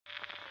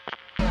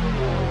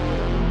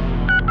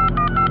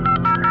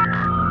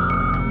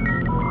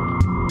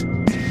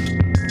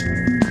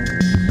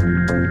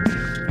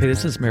Hey,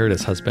 this is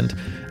Meredith's husband.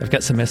 I've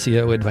got some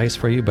SEO advice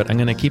for you, but I'm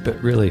going to keep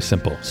it really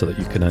simple so that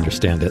you can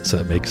understand it, so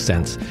it makes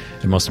sense,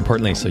 and most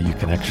importantly, so you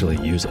can actually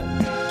use it.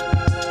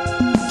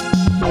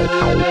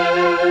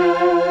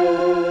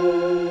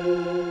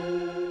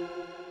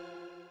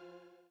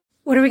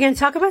 What are we going to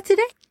talk about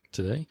today?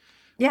 Today?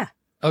 Yeah.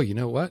 Oh, you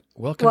know what?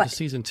 Welcome to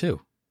season 2.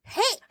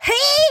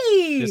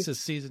 Hey! This is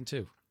season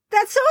 2.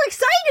 That's so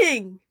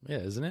exciting. Yeah,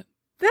 isn't it?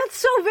 That's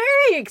so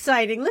very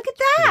exciting. Look at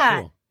that.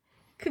 Cool.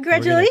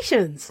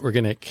 Congratulations. We're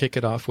going to kick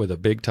it off with a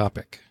big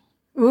topic.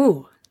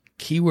 Ooh.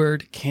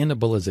 Keyword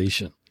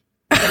cannibalization.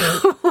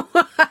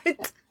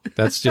 What?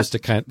 That's just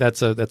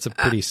that's a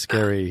pretty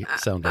scary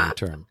sounding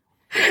term.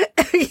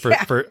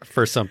 Yeah.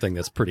 For something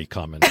that's pretty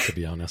common, to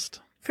be honest.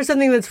 For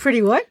something that's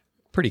pretty what?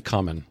 Pretty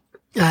common.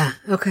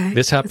 Okay.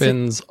 This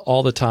happens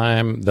all the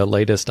time. The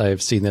latest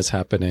I've seen this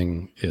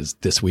happening is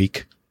this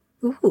week.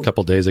 Ooh. A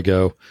couple days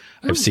ago.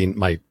 I've seen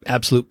my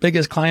absolute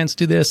biggest clients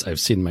do this. I've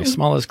seen my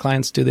smallest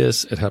clients do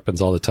this. It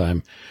happens all the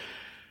time.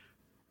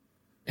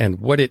 And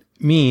what it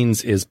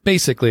means is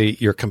basically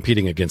you're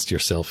competing against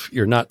yourself.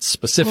 You're not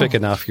specific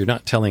enough. You're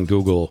not telling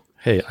Google,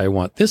 hey, I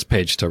want this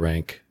page to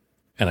rank.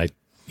 And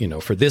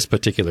for this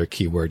particular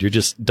keyword, you're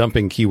just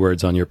dumping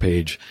keywords on your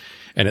page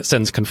and it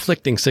sends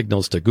conflicting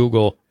signals to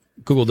Google.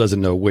 Google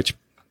doesn't know which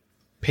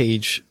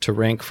page to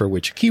rank for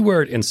which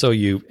keyword. And so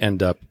you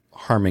end up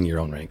harming your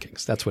own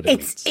rankings. That's what it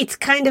means. It's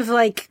kind of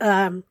like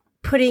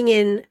putting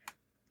in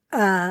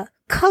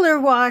color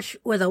wash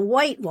with a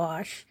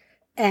whitewash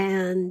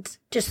and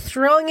just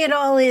throwing it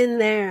all in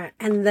there.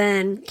 And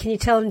then, can you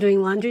tell I'm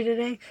doing laundry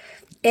today?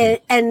 And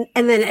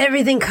then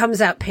everything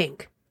comes out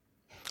pink.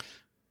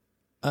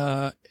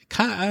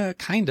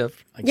 Kind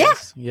of. I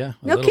guess. Yeah.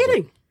 No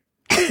kidding.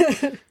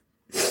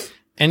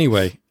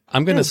 Anyway,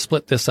 I'm going to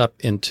split this up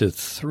into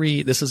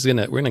 3.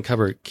 We're going to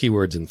cover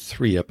keywords in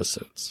 3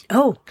 episodes.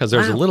 Oh, because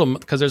there's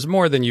there's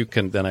more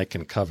than I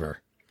can cover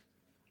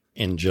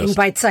in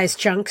bite-sized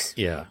chunks.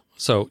 Yeah.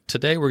 So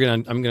today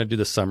I'm going to do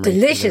the summary.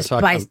 Delicious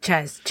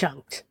bite-sized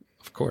chunks.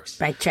 Of course.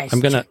 Bite-sized. I'm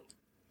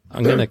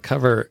going to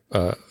cover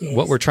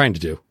what we're trying to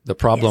do, the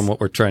problem, what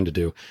we're trying to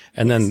do.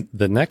 And then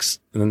we're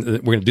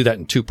going to do that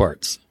in 2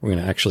 parts. We're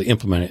going to actually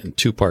implement it in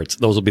 2 parts.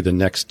 Those will be the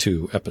next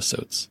 2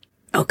 episodes.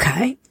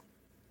 Okay.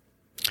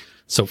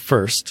 So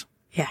first,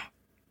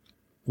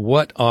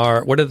 what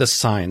are the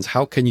signs?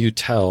 How can you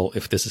tell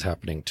if this is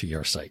happening to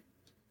your site?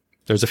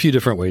 There's a few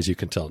different ways you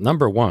can tell.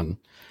 Number 1,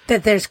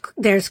 that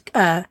there's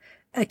a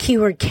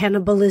keyword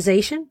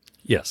cannibalization.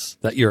 Yes,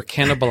 that you're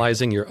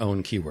cannibalizing your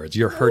own keywords.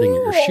 You're hurting it.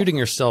 You're shooting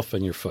yourself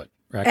in your foot.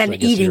 Actually,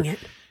 and eating it.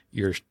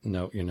 You're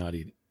not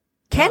eating.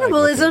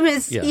 Cannibalism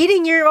is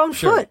eating your own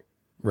foot.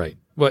 Right.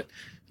 But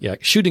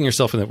shooting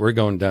yourself in it. We're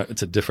going down.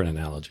 It's a different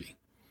analogy.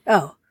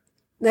 Oh.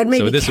 That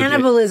maybe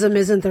cannibalism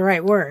isn't the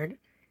right word.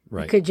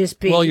 Right. It could just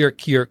be. Well, your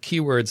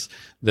keywords,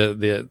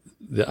 the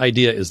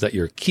idea is that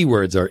your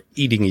keywords are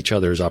eating each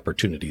other's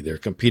opportunity. They're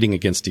competing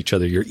against each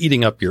other. You're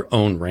eating up your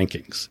own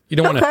rankings. You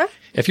don't want to,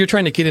 if you're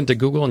trying to get into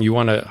Google and you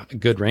want a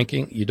good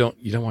ranking, you don't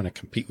want to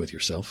compete with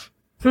yourself.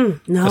 No.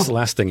 That's the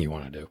last thing you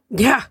want to do.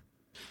 Yeah.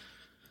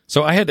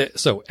 So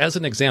as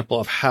an example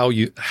of how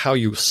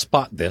you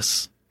spot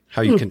this,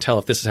 how you can tell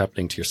if this is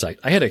happening to your site.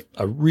 I had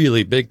a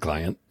really big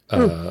client,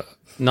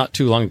 not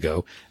too long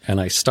ago, and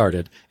I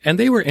started, and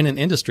they were in an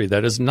industry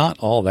that is not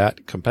all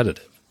that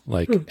competitive.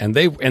 And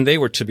they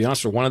were, to be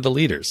honest, one of the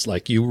leaders.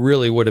 Like, you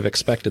really would have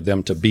expected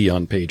them to be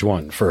on page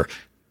 1 for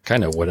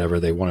kind of whatever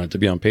they wanted to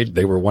be on page.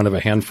 They were one of a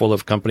handful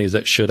of companies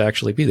that should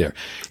actually be there.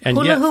 And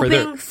Hula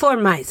hooping for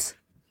mice.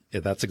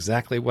 Yeah, that's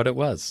exactly what it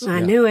was. I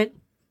knew it.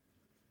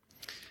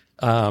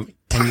 And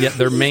yet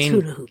their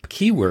main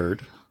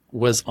keyword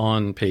was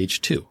on page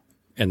 2,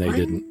 and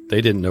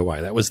they didn't know why.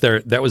 That was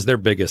their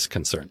biggest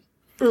concern.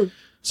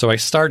 So I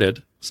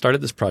started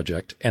this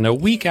project, and a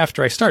week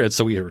after I started,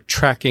 so we were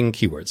tracking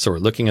keywords. So we're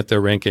looking at their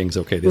rankings.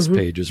 Okay, this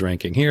page is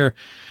ranking here.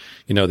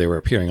 They were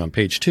appearing on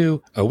page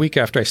 2. A week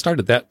after I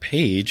started, that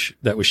page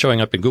that was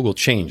showing up in Google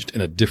changed,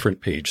 and a different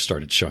page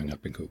started showing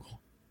up in Google.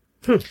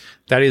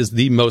 That is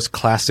the most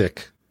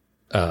classic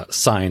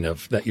sign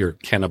of that you're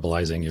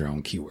cannibalizing your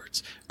own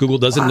keywords. Google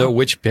doesn't know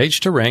which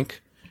page to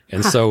rank.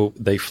 And so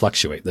they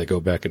fluctuate. They go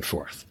back and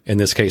forth. In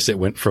this case, it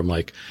went from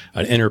like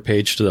an inner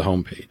page to the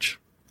home page.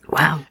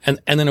 Wow. And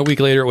then a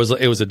week later, it was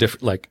a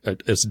different,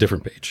 it's a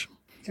different page.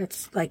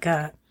 It's like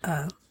a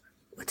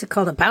what's it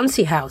called? A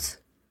bouncy house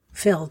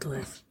filled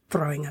with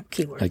throwing up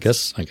keywords. I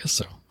guess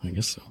so.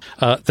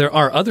 There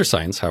are other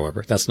signs,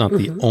 however. That's not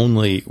the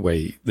only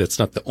way. That's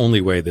not the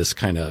only way this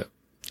kind of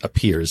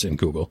appears in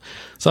Google.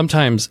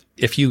 Sometimes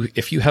if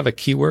you have a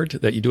keyword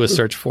that you do a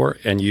search for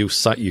and you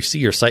see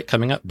your site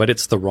coming up, but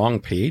it's the wrong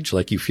page,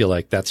 like you feel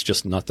like that's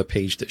just not the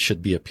page that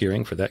should be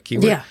appearing for that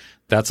keyword.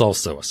 That's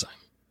also a sign.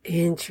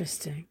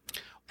 Interesting.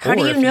 How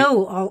do you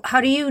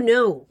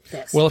know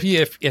this? Well,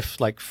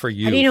 if like for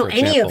you, how do you know for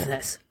example, any of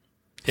this?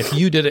 If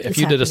you did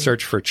a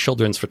search for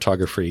children's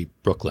photography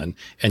Brooklyn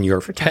and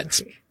your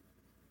pets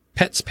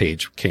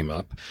page came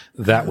up,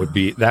 that would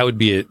be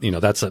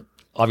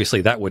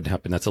obviously that wouldn't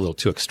happen. That's a little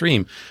too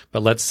extreme.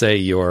 But let's say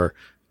your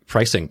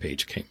pricing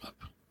page came up.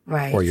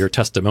 Right. Or your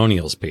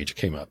testimonials page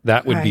came up.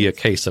 That would be a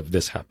case of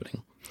this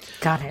happening.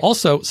 Got it.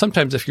 Also,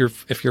 sometimes if your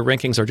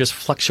rankings are just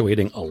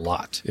fluctuating a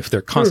lot, if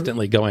they're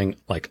constantly going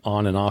like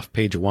on and off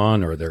page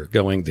one, or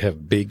they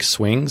have big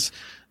swings,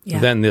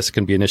 then this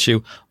can be an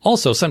issue.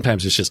 Also,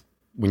 sometimes it's just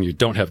when you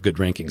don't have good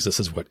rankings, this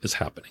is what is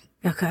happening.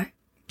 Okay.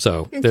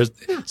 So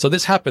so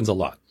this happens a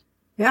lot.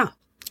 Yeah.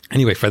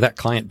 Anyway, for that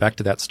client, back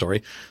to that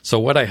story. So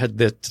what I had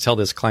to tell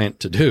this client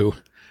to do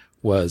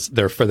was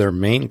for their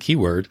main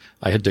keyword,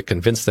 I had to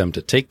convince them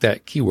to take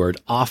that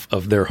keyword off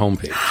of their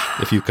homepage,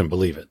 if you can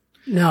believe it.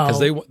 No.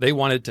 Because they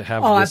wanted to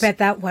have I bet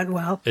that went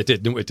well. It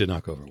did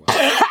not go over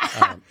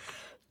well.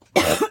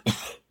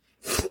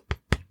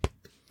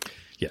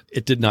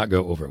 It did not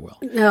go over well.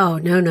 No.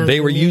 They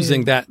were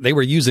using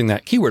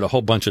that keyword a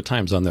whole bunch of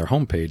times on their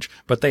homepage,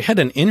 but they had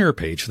an inner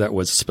page that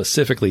was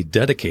specifically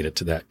dedicated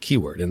to that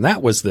keyword. And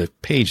that was the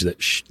page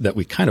that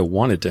we kind of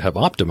wanted to have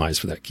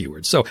optimized for that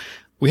keyword. So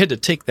we had to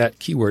take that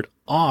keyword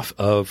off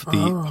of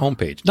the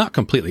homepage. Not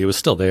completely. It was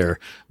still there,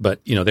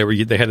 but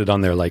they had it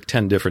on there like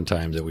 10 different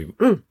times, and we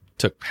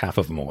took half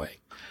of them away.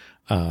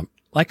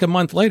 Like a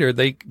month later,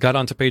 they got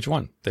onto page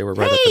one. They were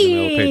right up in the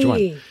middle of page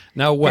one.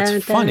 Now,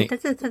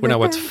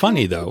 what's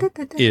funny though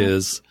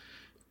is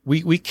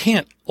we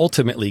can't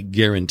ultimately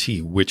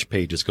guarantee which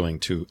page is going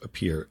to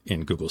appear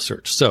in Google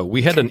search. So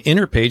we had an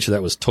inner page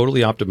that was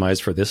totally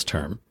optimized for this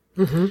term.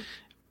 Mm-hmm.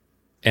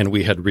 And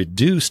we had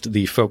reduced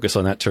the focus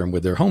on that term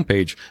with their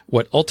homepage.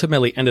 What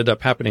ultimately ended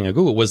up happening at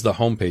Google was the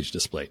homepage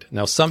displayed.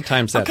 Now,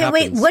 sometimes that happens.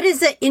 Okay, wait, what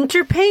is the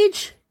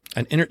interpage?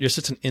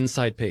 It's an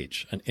inside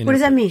page. What does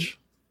that mean?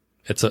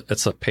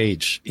 It's a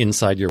page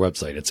inside your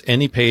website. It's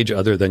any page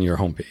other than your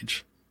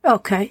homepage.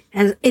 Okay,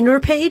 and inner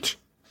page?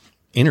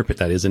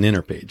 That is an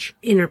inner page.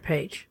 Inner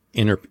page.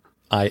 INNER,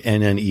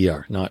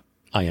 not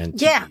INTER.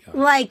 Yeah,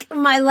 like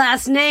my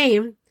last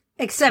name,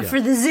 except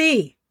for the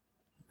Z.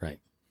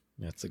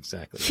 That's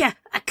exactly. Yeah,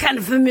 I'm kind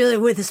of familiar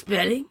with the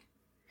spelling.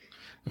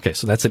 Okay,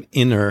 so that's an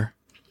inner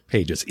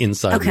page. It's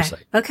inside your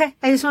site. Okay,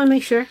 I just want to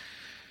make sure.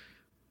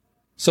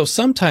 So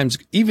sometimes,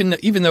 even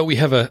though we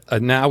have a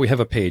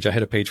page, I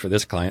had a page for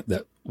this client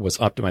that was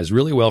optimized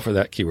really well for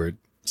that keyword.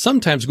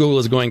 Sometimes Google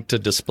is going to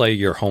display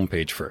your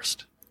homepage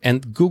first,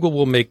 and Google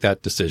will make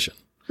that decision.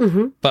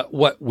 Mm-hmm. But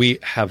what we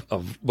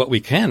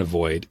can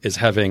avoid is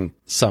having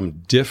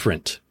some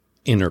different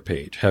inner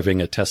page,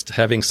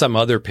 having some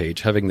other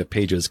page, having the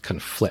pages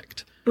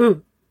conflict.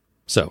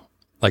 So,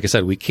 like I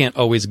said, we can't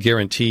always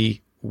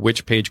guarantee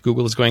which page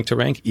Google is going to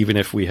rank, even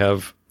if we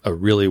have a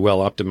really well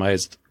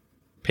optimized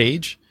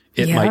page.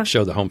 It might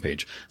show the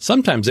homepage.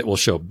 Sometimes it will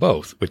show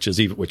both, which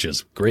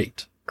is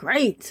great.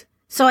 Great.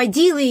 So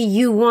ideally,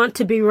 you want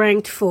to be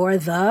ranked for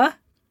the.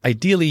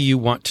 Ideally, you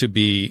want to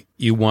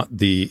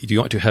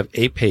have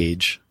a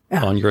page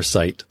on your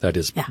site that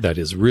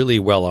is really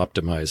well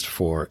optimized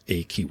for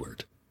a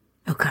keyword.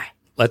 Okay.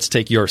 Let's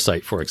take your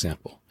site, for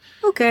example.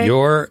 Okay.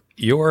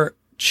 Your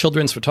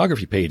children's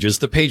photography page is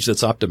the page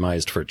that's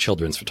optimized for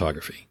children's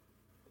photography.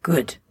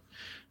 Good.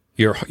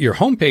 Your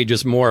homepage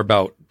is more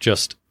about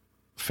just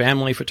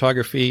family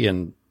photography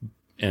and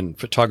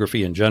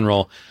photography in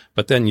general,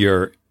 but then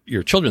your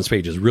children's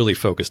page is really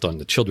focused on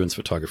the children's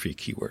photography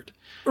keyword.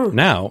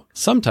 Now,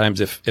 sometimes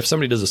if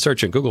somebody does a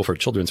search in Google for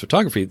children's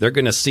photography, they're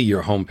going to see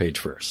your homepage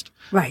first.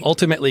 Right.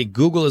 Ultimately,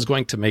 Google is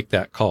going to make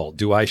that call.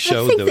 Do I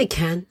show? I think they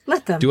can.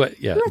 Let them. Do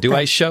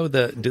they show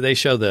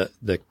the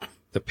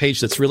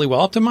page that's really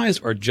well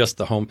optimized, or just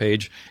the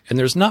homepage? And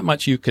there's not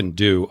much you can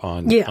do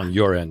on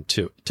your end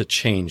to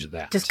change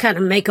that. Just kind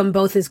of make them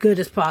both as good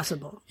as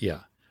possible. Yeah.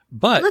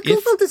 But let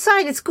Google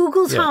decide. It's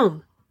Google's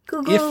home.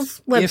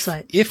 Google's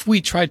website. If we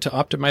tried to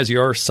optimize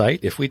your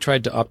site, if we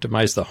tried to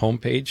optimize the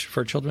homepage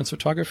for children's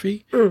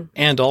photography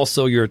and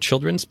also your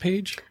children's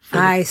page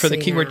for the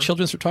keyword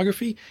children's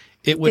photography,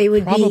 they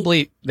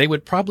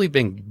would probably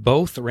bring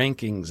both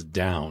rankings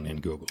down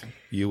in Google.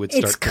 You would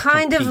start. It's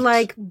kind of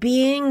like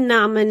being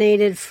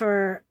nominated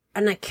for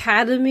an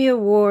Academy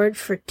Award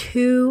for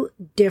 2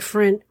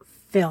 different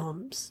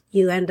films.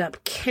 You end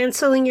up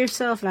canceling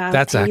yourself out.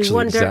 That's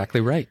actually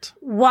exactly right.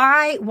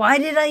 Why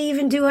did I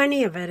even do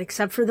any of it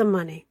except for the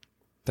money?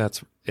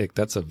 That's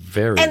a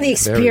very and the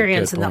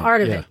experience and the art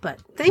of it. But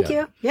thank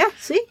you. Yeah.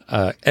 See.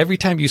 Every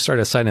time you start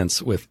a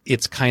sentence with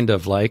 "it's kind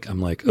of like,"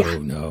 I'm like, oh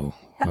no,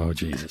 oh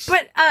Jesus.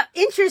 But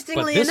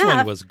interestingly enough, this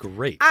one was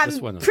great.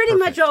 I'm pretty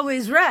much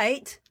always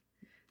right.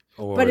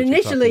 But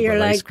initially, you're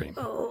like,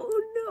 oh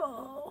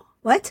no,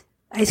 what?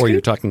 Ice cream? Or you're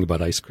talking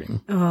about ice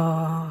cream.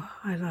 Oh,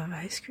 I love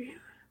ice cream.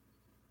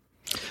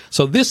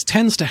 So this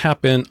tends to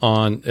happen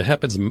it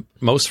happens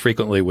most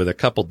frequently with a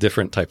couple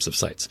different types of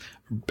sites.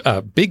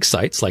 Big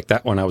sites like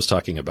that one I was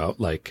talking about,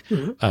 like,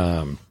 they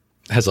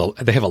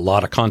have a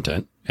lot of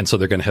content. And so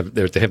they have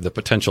the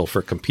potential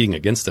for competing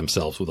against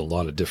themselves with a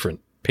lot of different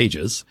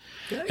pages.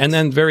 Good. And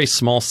then very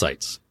small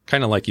sites,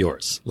 kind of like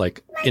yours,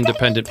 like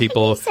independent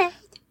people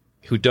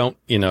who don't,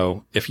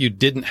 if you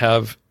didn't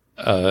have,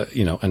 an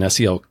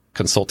SEO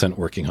consultant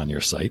working on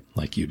your site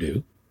like you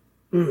do,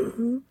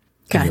 and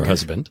your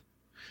husband,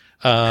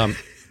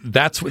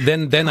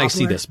 then I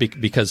see this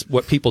because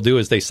what people do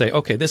is they say,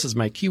 okay, this is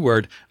my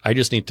keyword. I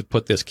just need to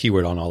put this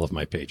keyword on all of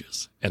my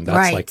pages. And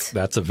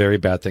that's a very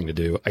bad thing to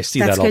do. I see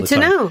that all the time. That's good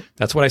to know.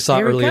 That's what I saw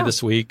earlier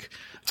this week.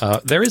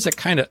 There's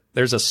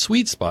a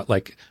sweet spot.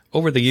 Like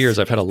over the years,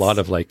 I've had a lot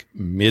of like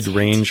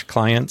mid-range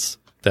clients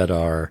that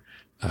are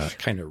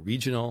kind of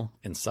regional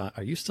inside.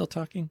 Are you still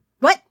talking?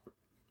 What?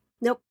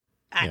 Nope.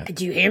 Yeah.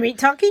 Do you hear me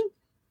talking?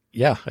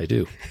 Yeah, I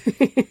do.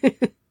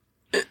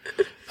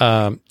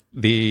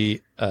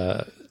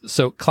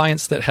 So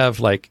clients that have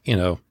like,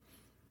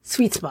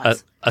 sweet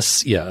spots. A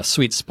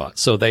sweet spot.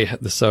 So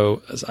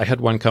I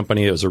had one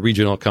company, it was a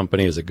regional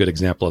company, is a good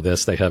example of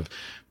this. They have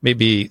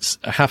maybe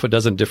a half a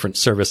dozen different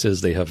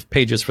services. They have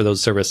pages for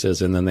those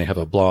services, and then they have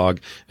a blog,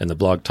 and the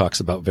blog talks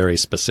about very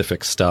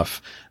specific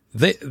stuff.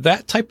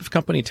 That type of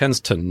company tends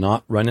to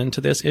not run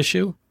into this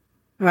issue.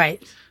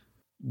 Right.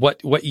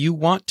 What you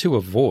want to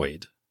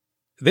avoid,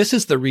 this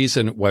is the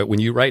reason why when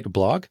you write a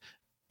blog,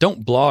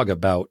 don't blog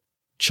about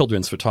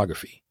children's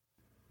photography.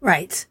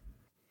 Right.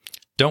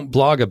 Don't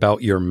blog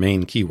about your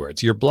main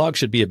keywords. Your blog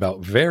should be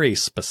about very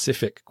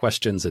specific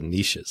questions and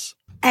niches.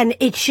 And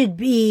it should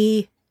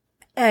be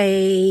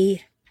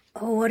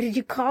what did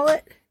you call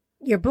it?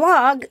 Your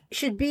blog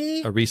should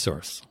be a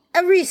resource.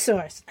 A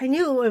resource. I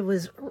knew it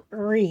was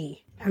a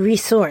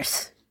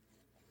resource.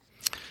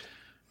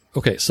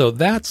 Okay, so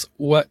that's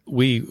what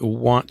we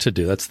want to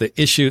do. That's the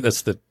issue.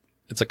 It's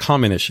a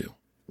common issue.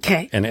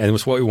 Okay. And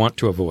it's what we want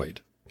to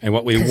avoid. And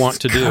what we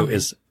want to do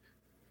is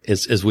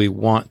we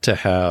want to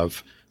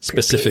have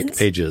specific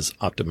pages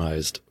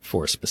optimized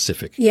for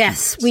specific.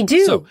 Yes, we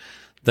do. So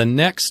the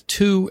next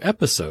 2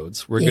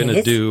 episodes, we're going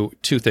to do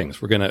 2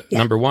 things. We're going to,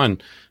 number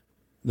one,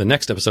 the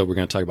next episode, we're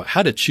going to talk about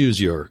how to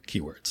choose your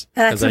keywords.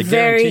 That's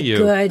very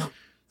good.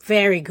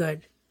 Very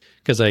good.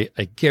 Because I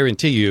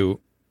guarantee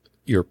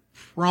you're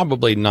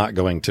probably not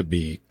going to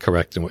be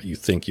correct in what you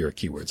think your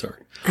keywords are.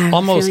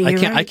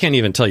 I can't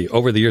even tell you.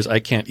 Over the years, I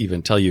can't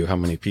even tell you how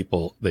many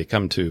people they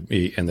come to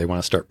me and they want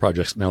to start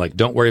projects. And they're like,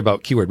 don't worry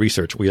about keyword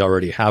research. We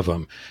already have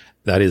them.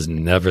 That is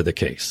never the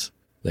case.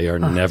 They are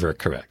never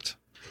correct.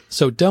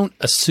 So don't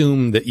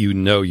assume that you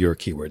know your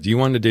keywords. You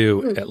want to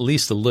do at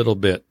least a little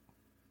bit.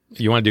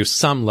 You want to do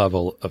some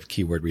level of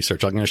keyword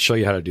research. I'm going to show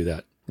you how to do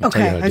that.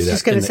 Okay. I was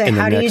just going to say,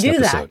 how do you do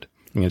that?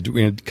 We're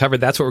going to cover,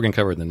 that's what we're going to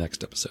cover in the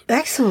next episode.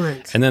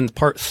 Excellent. And then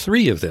part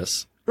 3 of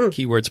this,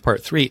 keywords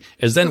part 3,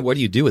 is then what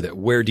do you do with it?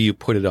 Where do you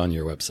put it on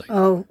your website?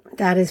 Oh,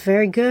 that is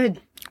very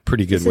good.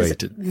 Pretty good way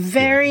to.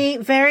 Very,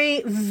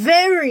 very,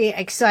 very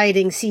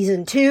exciting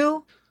season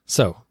 2.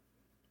 So,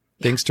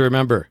 things to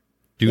remember.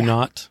 Do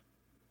not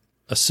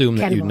assume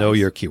that you know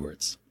your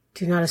keywords.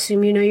 Do not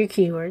assume you know your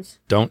keywords.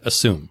 Don't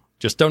assume.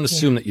 Just don't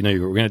assume that you know.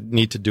 We're going to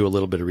need to do a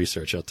little bit of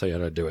research. I'll tell you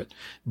how to do it.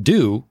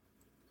 Do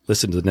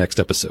listen to the next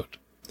episode.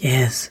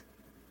 Yes.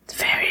 It's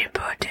very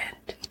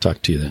important.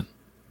 Talk to you then.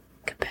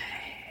 Goodbye.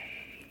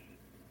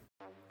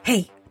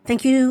 Hey,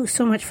 thank you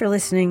so much for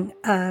listening.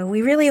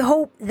 We really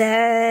hope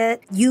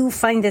that you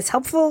find this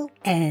helpful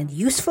and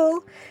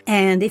useful.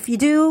 And if you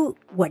do,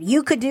 what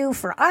you could do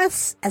for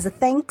us as a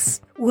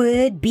thanks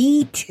would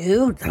be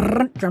to,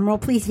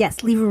 drumroll please,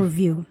 yes, leave a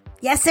review.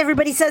 Yes,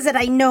 everybody says it,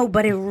 I know,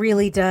 but it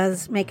really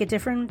does make a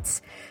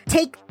difference.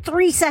 Take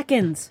 3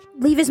 seconds,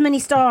 leave as many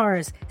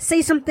stars,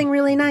 say something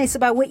really nice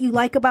about what you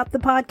like about the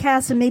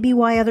podcast and maybe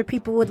why other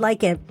people would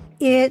like it.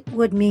 It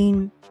would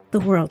mean the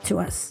world to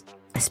us,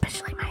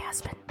 especially my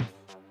husband.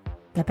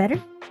 That better?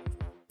 All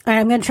right,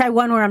 I'm going to try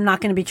one where I'm not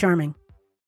going to be charming.